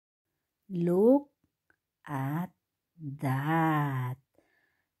Look at that.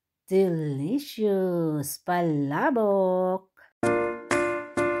 Delicious palabok.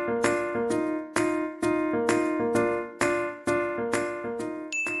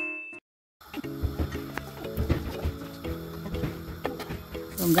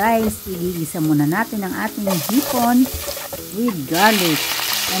 So guys, igigisa muna natin ang ating hipon with garlic.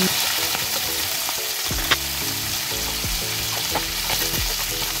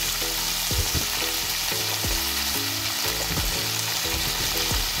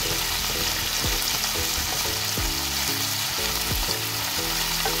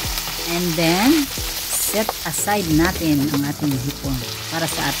 And then, set aside natin ang ating hipon para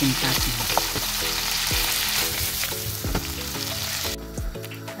sa ating topping.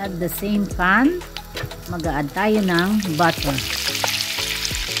 At the same pan, mag-a-add tayo ng butter.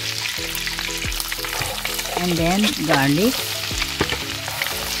 And then, garlic.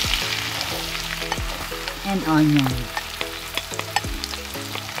 And onion.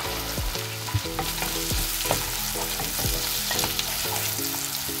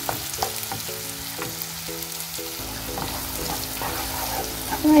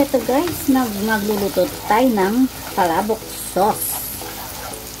 So, ito guys, magluluto tayo ng palabok sauce.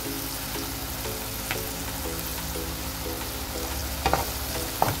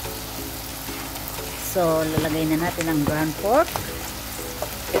 So, lalagay na natin ang ground pork.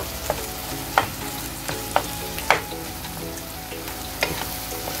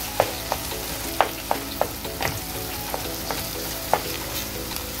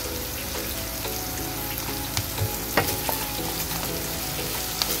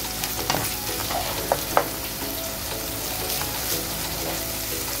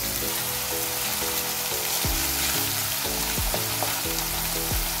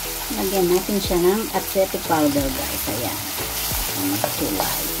 Lagyan natin siya ng acetic powder guys. Ayan. Ang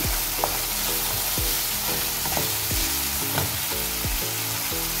kulay.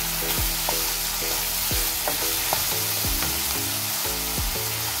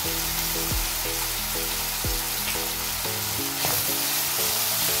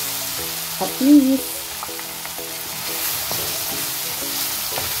 Patis.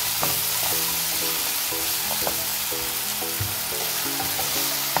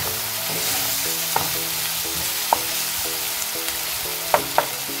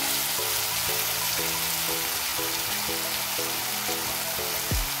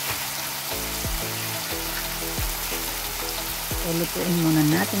 Lutuin muna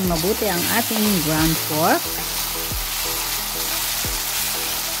natin mabuti ang ating ground pork.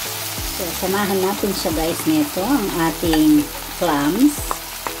 So, samahan natin siya guys nito, ang ating clams.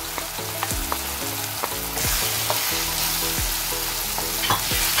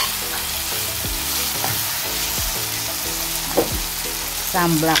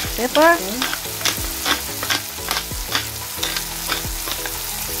 Some black pepper.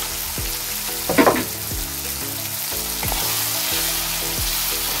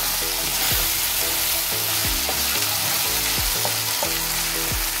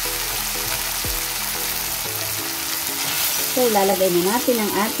 So, lalagay na natin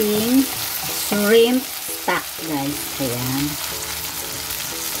ang ating shrimp stock, guys. Ayan.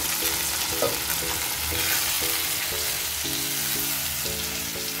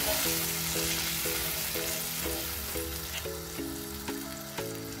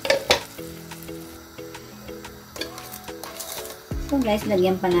 So, guys,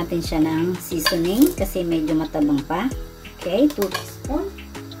 lagyan pa natin siya ng seasoning kasi medyo matabang pa. Okay, 2 teaspoons.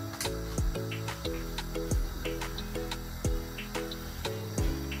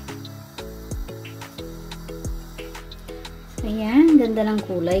 Ayan, ganda ng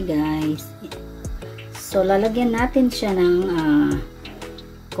kulay guys. So, lalagyan natin siya ng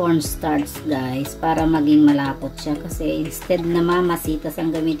cornstarch guys para maging malapot siya kasi instead na mamasitas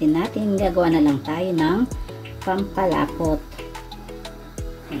ang gamitin natin, gagawa na lang tayo ng pampalapot.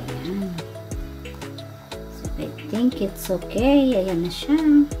 Ayan. So, I think it's okay. Ayan na siya.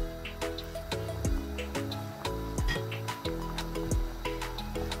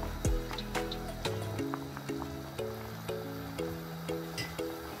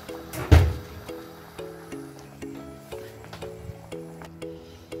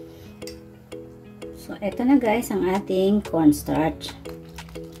 So, eto na guys ang ating cornstarch.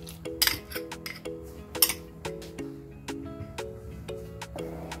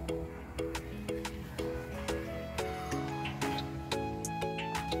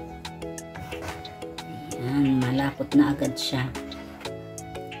 Ayan, malapot na agad siya.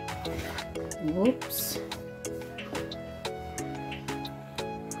 Oops.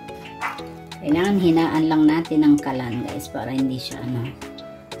 Kailangan hinaan lang natin ang kalan guys para hindi siya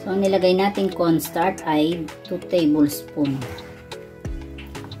So, ang nilagay natin cornstarch ay 2 tablespoon.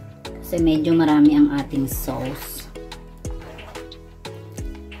 Kasi medyo marami ang ating sauce.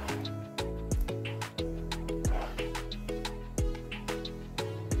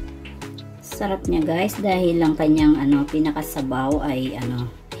 Sarap niya guys dahil lang kanyang pinakasabaw ay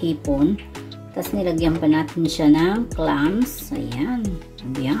hipon. Tapos nilagyan pa natin siya ng clams. Ayan.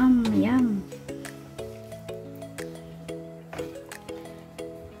 Yum, yum.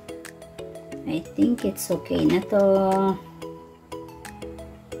 I think it's okay na to.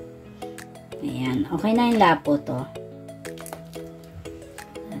 Ayan. Okay na yung lapo to.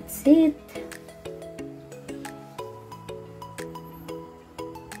 That's it.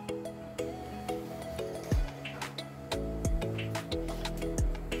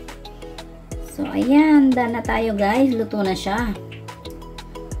 So, ayan. Done na tayo guys. Luto na siya.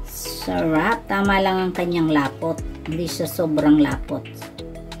 Sarap. Tama lang ang kanyang lapot. Hindi siya sobrang lapot.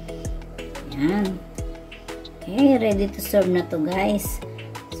 Ayan. Okay. Ready to serve na to guys.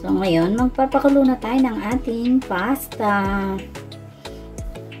 So, ngayon, magpapakulo na tayo ng ating pasta.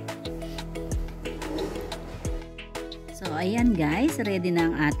 So, ayan guys. Ready na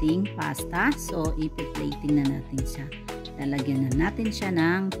ang ating pasta. So, ipi-plating na natin siya. Lalagyan na natin siya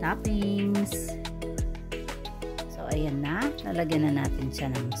ng toppings. So, ayan na. Lalagyan na natin siya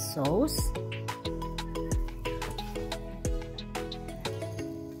ng sauce.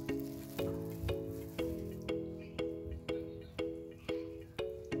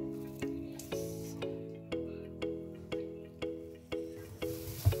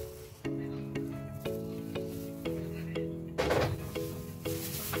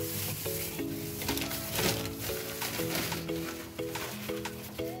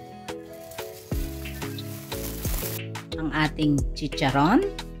 Ang ating chicharon.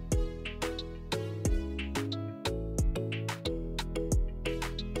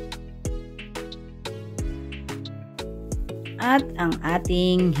 At ang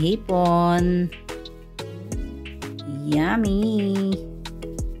ating hipon. Yummy!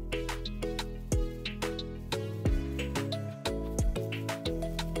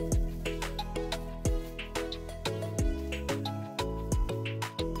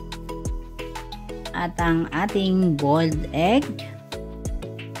 At ang ating boiled egg.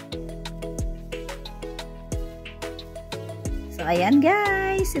 So, ayan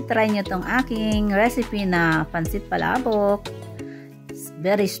guys. I-try nyo tong aking recipe na pansit palabok. It's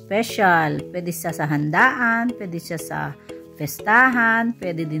very special. Pwede siya sa handaan. Pwede siya sa festahan.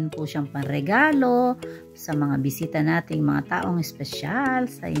 Pwede din po siyang panregalo sa mga bisita nating mga taong espesyal.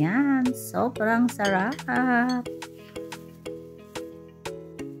 Ayan. Sobrang sarap.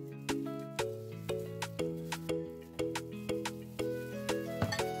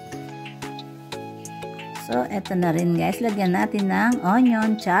 So, eto na rin guys. Lagyan natin ng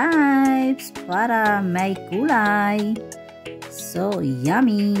onion chips para may kulay. So,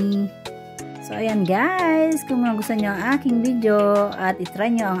 yummy! So, ayan guys. Kung gusto nyo ang aking video at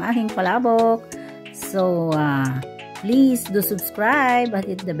itry nyo ang aking palabok. So, please do subscribe at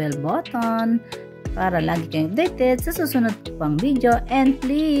hit the bell button para lagi kayong updated sa susunod pang video. And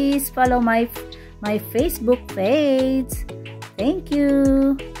please follow my Facebook page. Thank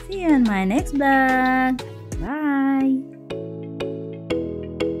you! See you on my next vlog!